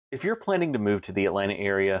If you're planning to move to the Atlanta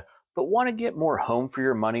area, but want to get more home for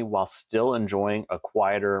your money while still enjoying a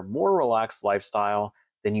quieter, more relaxed lifestyle,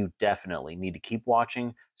 then you definitely need to keep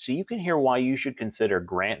watching so you can hear why you should consider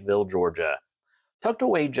Grantville, Georgia. Tucked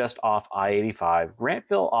away just off I-85,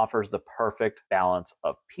 Grantville offers the perfect balance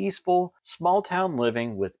of peaceful, small town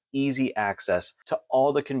living with easy access to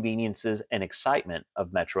all the conveniences and excitement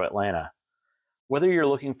of Metro Atlanta. Whether you're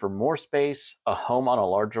looking for more space, a home on a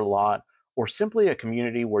larger lot, or simply a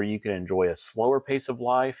community where you can enjoy a slower pace of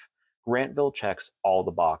life, Grantville checks all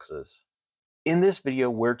the boxes. In this video,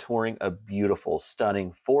 we're touring a beautiful,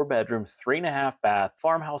 stunning 4-bedroom, 3.5-bath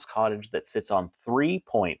farmhouse cottage that sits on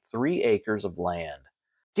 3.3 acres of land,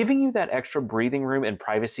 giving you that extra breathing room and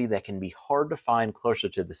privacy that can be hard to find closer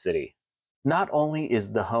to the city. Not only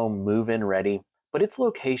is the home move-in ready, but its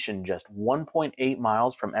location just 1.8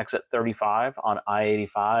 miles from exit 35 on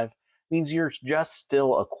I-85 means you're just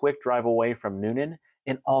still a quick drive away from Newnan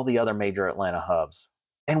and all the other major Atlanta hubs.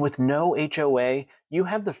 And with no HOA, you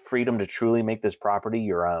have the freedom to truly make this property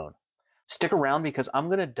your own. Stick around because I'm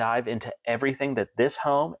going to dive into everything that this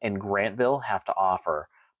home and Grantville have to offer,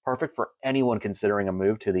 perfect for anyone considering a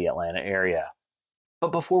move to the Atlanta area.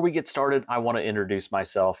 But before we get started, I want to introduce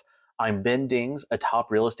myself. I'm Ben Dings, a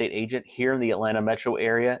top real estate agent here in the Atlanta metro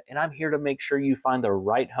area, and I'm here to make sure you find the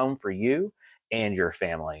right home for you and your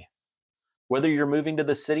family. Whether you're moving to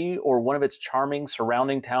the city or one of its charming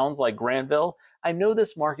surrounding towns like Grantville, I know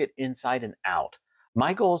this market inside and out.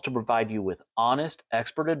 My goal is to provide you with honest,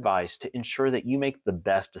 expert advice to ensure that you make the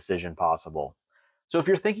best decision possible. So if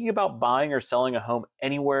you're thinking about buying or selling a home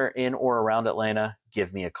anywhere in or around Atlanta,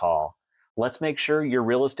 give me a call. Let's make sure your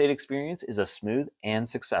real estate experience is a smooth and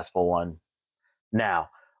successful one. Now,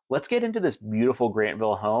 let's get into this beautiful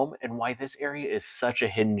Grantville home and why this area is such a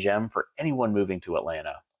hidden gem for anyone moving to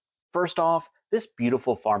Atlanta. First off, this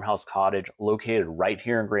beautiful farmhouse cottage located right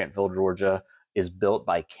here in Grantville, Georgia, is built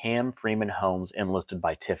by Cam Freeman Homes and listed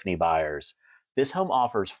by Tiffany Buyers. This home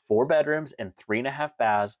offers 4 bedrooms and 3.5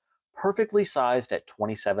 baths, perfectly sized at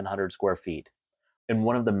 2,700 square feet. And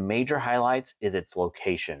one of the major highlights is its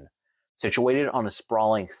location. Situated on a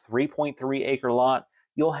sprawling 3.3 acre lot,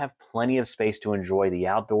 you'll have plenty of space to enjoy the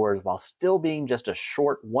outdoors while still being just a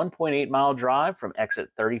short 1.8 mile drive from exit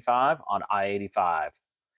 35 on I-85.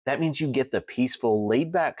 That means you get the peaceful,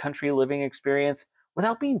 laid-back country living experience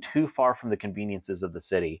without being too far from the conveniences of the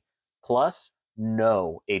city. Plus,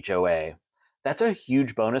 no HOA. That's a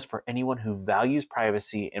huge bonus for anyone who values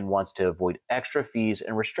privacy and wants to avoid extra fees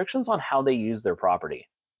and restrictions on how they use their property.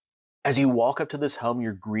 As you walk up to this home,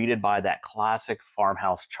 you're greeted by that classic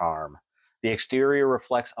farmhouse charm. The exterior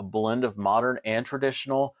reflects a blend of modern and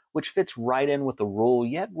traditional, which fits right in with the rural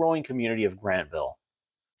yet growing community of Grantville.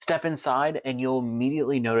 Step inside and you'll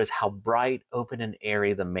immediately notice how bright, open, and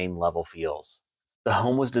airy the main level feels. The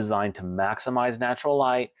home was designed to maximize natural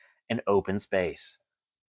light and open space,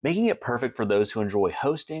 making it perfect for those who enjoy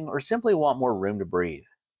hosting or simply want more room to breathe.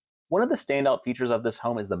 One of the standout features of this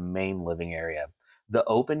home is the main living area. The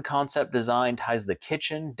open concept design ties the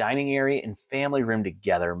kitchen, dining area, and family room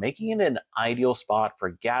together, making it an ideal spot for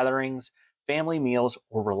gatherings, family meals,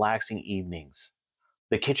 or relaxing evenings.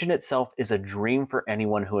 The kitchen itself is a dream for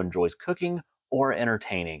anyone who enjoys cooking or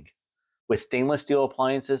entertaining. With stainless steel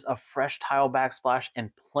appliances, a fresh tile backsplash,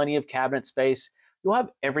 and plenty of cabinet space, you'll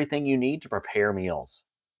have everything you need to prepare meals.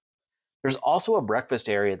 There's also a breakfast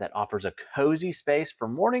area that offers a cozy space for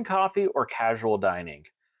morning coffee or casual dining.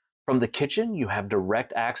 From the kitchen, you have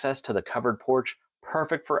direct access to the covered porch,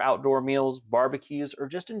 perfect for outdoor meals, barbecues, or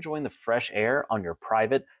just enjoying the fresh air on your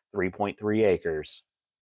private 3.3 acres.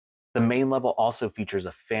 The main level also features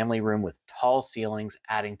a family room with tall ceilings,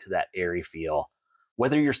 adding to that airy feel.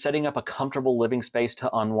 Whether you're setting up a comfortable living space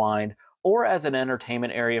to unwind or as an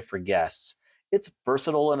entertainment area for guests, it's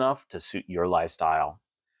versatile enough to suit your lifestyle.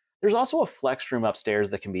 There's also a flex room upstairs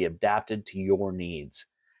that can be adapted to your needs.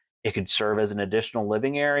 It could serve as an additional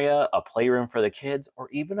living area, a playroom for the kids, or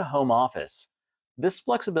even a home office. This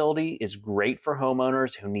flexibility is great for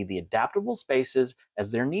homeowners who need the adaptable spaces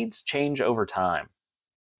as their needs change over time.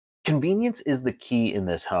 Convenience is the key in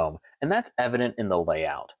this home, and that's evident in the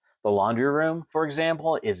layout. The laundry room, for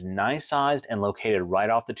example, is nice sized and located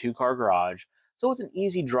right off the 2-car garage, so it's an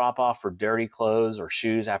easy drop off for dirty clothes or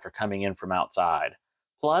shoes after coming in from outside.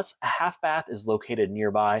 Plus, a half bath is located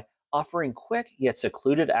nearby, offering quick yet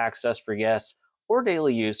secluded access for guests or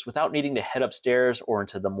daily use without needing to head upstairs or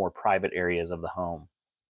into the more private areas of the home.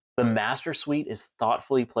 The master suite is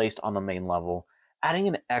thoughtfully placed on the main level, adding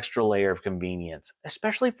an extra layer of convenience,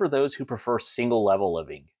 especially for those who prefer single-level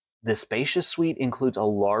living. The spacious suite includes a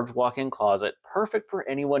large walk-in closet, perfect for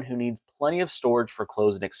anyone who needs plenty of storage for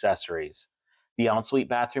clothes and accessories. The ensuite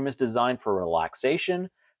bathroom is designed for relaxation,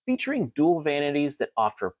 featuring dual vanities that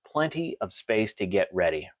offer plenty of space to get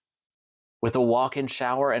ready. With a walk-in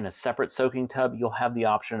shower and a separate soaking tub, you'll have the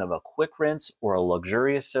option of a quick rinse or a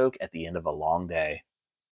luxurious soak at the end of a long day.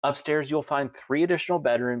 Upstairs, you'll find 3 additional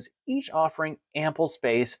bedrooms, each offering ample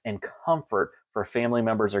space and comfort for family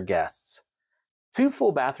members or guests. 2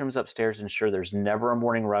 full bathrooms upstairs ensure there's never a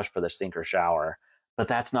morning rush for the sink or shower. But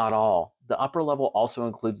that's not all. The upper level also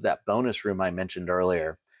includes that bonus room I mentioned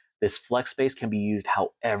earlier. This flex space can be used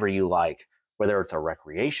however you like, whether it's a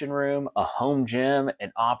recreation room, a home gym,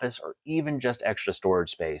 an office, or even just extra storage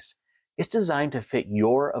space. It's designed to fit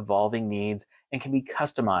your evolving needs and can be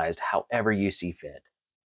customized however you see fit.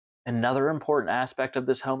 Another important aspect of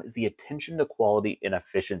this home is the attention to quality and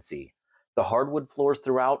efficiency. The hardwood floors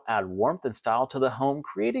throughout add warmth and style to the home,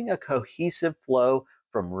 creating a cohesive flow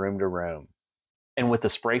from room to room. And with the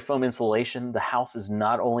spray foam insulation, the house is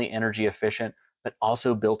not only energy efficient, but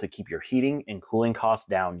also built to keep your heating and cooling costs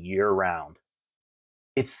down year-round.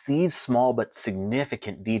 It's these small but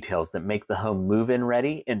significant details that make the home move-in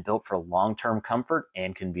ready and built for long-term comfort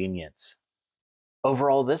and convenience.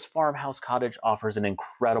 Overall, this farmhouse cottage offers an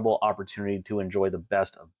incredible opportunity to enjoy the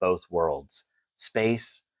best of both worlds: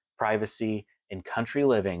 space, privacy, and country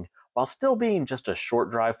living, while still being just a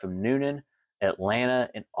short drive from Newnan, Atlanta,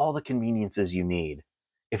 and all the conveniences you need.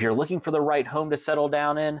 If you're looking for the right home to settle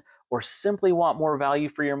down in, or simply want more value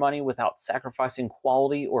for your money without sacrificing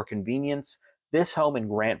quality or convenience, this home in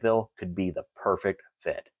Grantville could be the perfect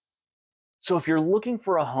fit. So if you're looking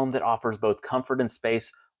for a home that offers both comfort and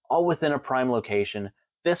space, all within a prime location,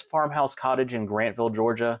 this farmhouse cottage in Grantville,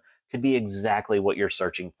 Georgia, could be exactly what you're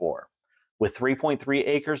searching for. With 3.3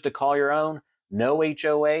 acres to call your own, no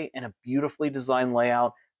HOA, and a beautifully designed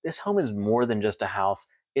layout, this home is more than just a house,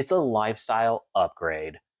 it's a lifestyle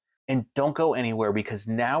upgrade. And don't go anywhere, because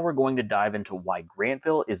now we're going to dive into why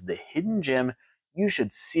Grantville is the hidden gem you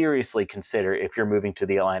should seriously consider if you're moving to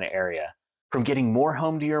the Atlanta area. From getting more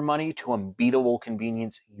home to your money to unbeatable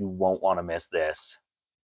convenience, you won't want to miss this.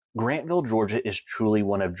 Grantville, Georgia is truly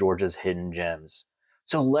one of Georgia's hidden gems.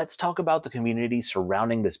 So let's talk about the community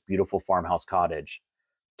surrounding this beautiful farmhouse cottage.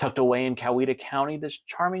 Tucked away in Coweta County, this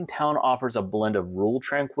charming town offers a blend of rural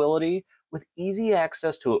tranquility with easy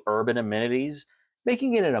access to urban amenities,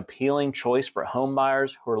 making it an appealing choice for home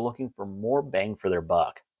buyers who are looking for more bang for their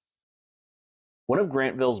buck. One of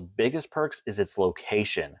Grantville's biggest perks is its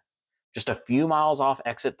location. Just a few miles off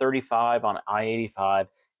exit 35 on I-85,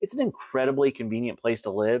 it's an incredibly convenient place to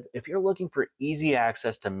live if you're looking for easy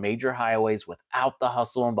access to major highways without the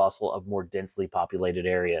hustle and bustle of more densely populated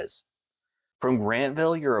areas. From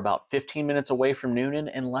Grantville, you're about 15 minutes away from Newnan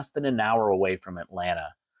and less than an hour away from Atlanta.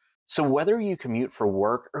 So whether you commute for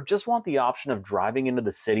work or just want the option of driving into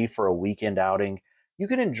the city for a weekend outing, you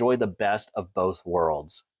can enjoy the best of both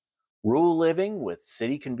worlds: rural living with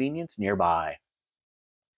city convenience nearby.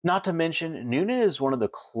 Not to mention, Newnan is one of the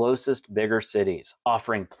closest bigger cities,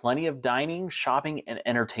 offering plenty of dining, shopping, and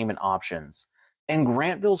entertainment options. And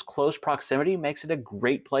Grantville's close proximity makes it a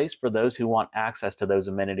great place for those who want access to those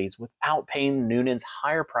amenities without paying Newnan's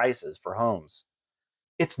higher prices for homes.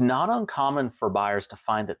 It's not uncommon for buyers to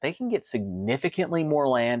find that they can get significantly more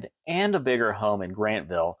land and a bigger home in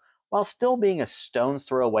Grantville while still being a stone's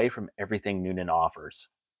throw away from everything Newnan offers.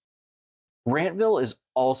 Grantville is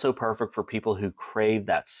also perfect for people who crave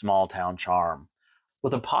that small town charm.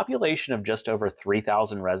 With a population of just over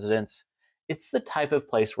 3,000 residents, it's the type of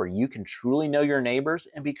place where you can truly know your neighbors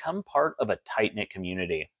and become part of a tight-knit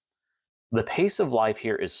community. The pace of life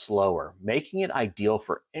here is slower, making it ideal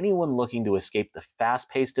for anyone looking to escape the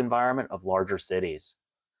fast-paced environment of larger cities.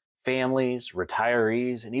 Families,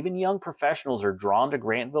 retirees, and even young professionals are drawn to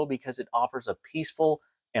Grantville because it offers a peaceful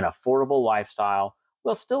and affordable lifestyle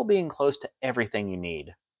while still being close to everything you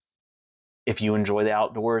need. If you enjoy the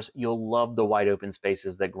outdoors, you'll love the wide open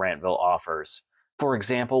spaces that Grantville offers. For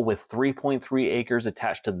example, with 3.3 acres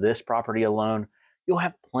attached to this property alone, you'll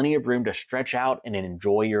have plenty of room to stretch out and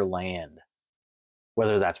enjoy your land.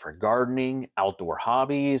 Whether that's for gardening, outdoor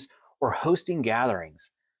hobbies, or hosting gatherings,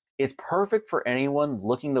 it's perfect for anyone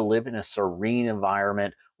looking to live in a serene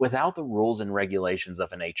environment without the rules and regulations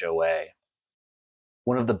of an HOA.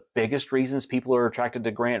 One of the biggest reasons people are attracted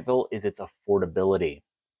to Grantville is its affordability.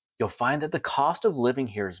 You'll find that the cost of living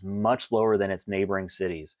here is much lower than its neighboring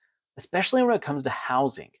cities, especially when it comes to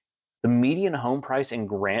housing. The median home price in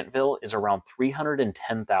Grantville is around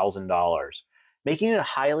 $310,000, making it a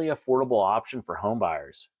highly affordable option for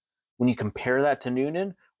homebuyers. When you compare that to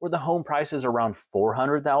Newnan, where the home price is around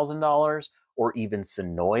 $400,000, or even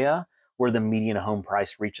Senoia, where the median home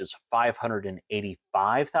price reaches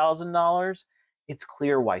 $585,000, it's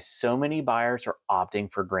clear why so many buyers are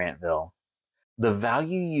opting for Grantville. The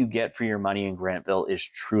value you get for your money in Grantville is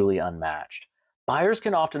truly unmatched. Buyers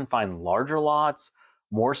can often find larger lots,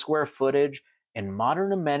 more square footage, and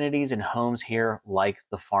modern amenities in homes here like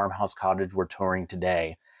the farmhouse cottage we're touring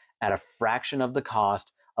today at a fraction of the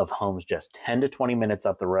cost of homes just 10 to 20 minutes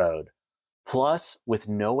up the road. Plus, with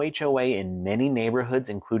no HOA in many neighborhoods,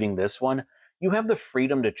 including this one, you have the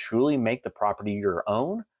freedom to truly make the property your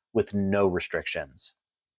own with no restrictions.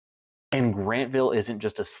 And Grantville isn't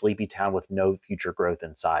just a sleepy town with no future growth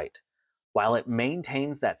in sight. While it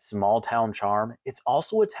maintains that small town charm, it's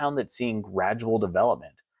also a town that's seeing gradual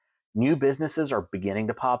development. New businesses are beginning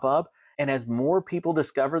to pop up, and as more people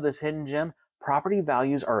discover this hidden gem, property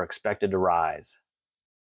values are expected to rise.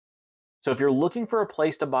 So if you're looking for a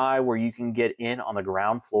place to buy where you can get in on the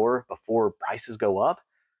ground floor before prices go up,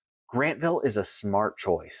 Grantville is a smart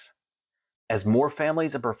choice. As more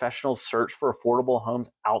families and professionals search for affordable homes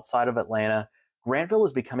outside of Atlanta, Grantville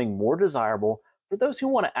is becoming more desirable for those who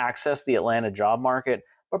want to access the Atlanta job market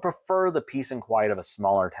but prefer the peace and quiet of a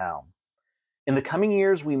smaller town. In the coming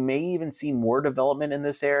years, we may even see more development in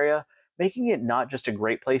this area, making it not just a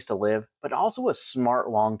great place to live, but also a smart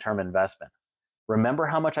long-term investment. Remember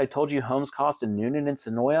how much I told you homes cost in Newnan and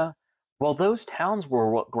Senoia? Well, those towns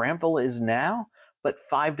were what Grantville is now, but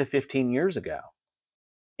 5 to 15 years ago.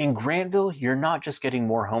 In Grantville, you're not just getting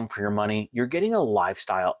more home for your money, you're getting a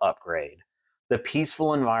lifestyle upgrade. The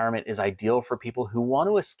peaceful environment is ideal for people who want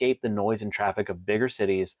to escape the noise and traffic of bigger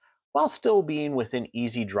cities while still being within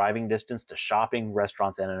easy driving distance to shopping,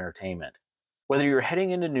 restaurants, and entertainment. Whether you're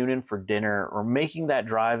heading into Newnan for dinner or making that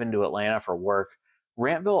drive into Atlanta for work,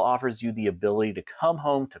 Grantville offers you the ability to come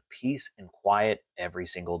home to peace and quiet every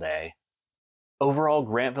single day. Overall,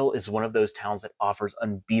 Grantville is one of those towns that offers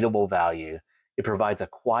unbeatable value. It provides a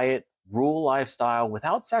quiet, rural lifestyle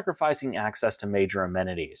without sacrificing access to major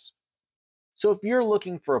amenities. So if you're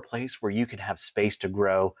looking for a place where you can have space to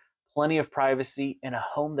grow, plenty of privacy, and a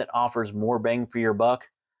home that offers more bang for your buck,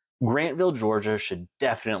 Grantville, Georgia should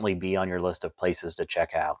definitely be on your list of places to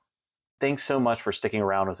check out. Thanks so much for sticking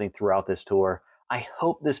around with me throughout this tour. I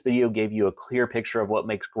hope this video gave you a clear picture of what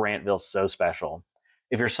makes Grantville so special.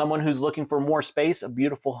 If you're someone who's looking for more space, a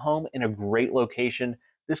beautiful home, and a great location,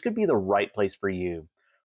 this could be the right place for you.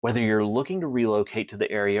 Whether you're looking to relocate to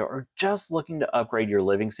the area or just looking to upgrade your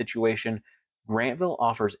living situation, Grantville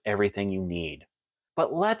offers everything you need.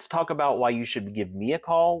 But let's talk about why you should give me a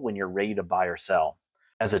call when you're ready to buy or sell.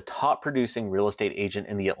 As a top producing real estate agent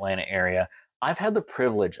in the Atlanta area, I've had the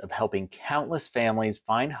privilege of helping countless families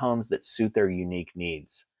find homes that suit their unique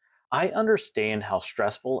needs. I understand how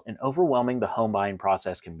stressful and overwhelming the home buying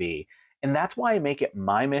process can be, and that's why I make it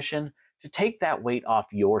my mission to take that weight off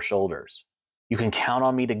your shoulders. You can count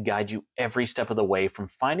on me to guide you every step of the way, from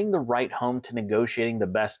finding the right home to negotiating the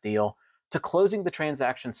best deal to closing the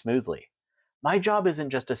transaction smoothly. My job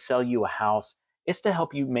isn't just to sell you a house, it's to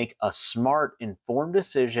help you make a smart, informed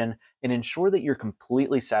decision and ensure that you're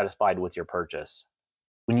completely satisfied with your purchase.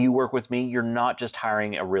 When you work with me, you're not just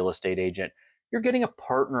hiring a real estate agent, you're getting a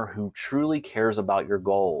partner who truly cares about your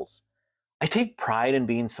goals. I take pride in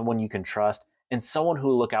being someone you can trust and someone who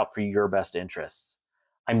will look out for your best interests.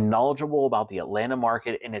 I'm knowledgeable about the Atlanta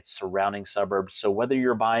market and its surrounding suburbs, so whether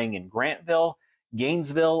you're buying in Grantville,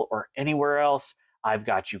 Gainesville, or anywhere else, I've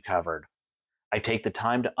got you covered. I take the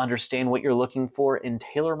time to understand what you're looking for and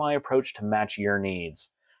tailor my approach to match your needs,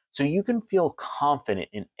 so you can feel confident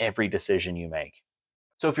in every decision you make.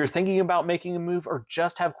 So if you're thinking about making a move or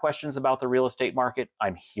just have questions about the real estate market,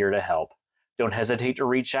 I'm here to help. Don't hesitate to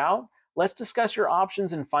reach out. Let's discuss your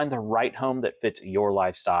options and find the right home that fits your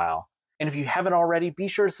lifestyle. And if you haven't already, be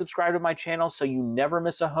sure to subscribe to my channel so you never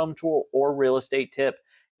miss a home tour or real estate tip.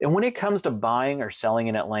 And when it comes to buying or selling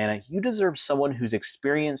in Atlanta, you deserve someone who's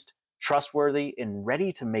experienced, trustworthy, and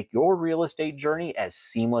ready to make your real estate journey as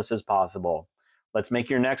seamless as possible. Let's make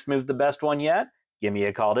your next move the best one yet. Give me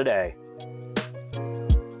a call today.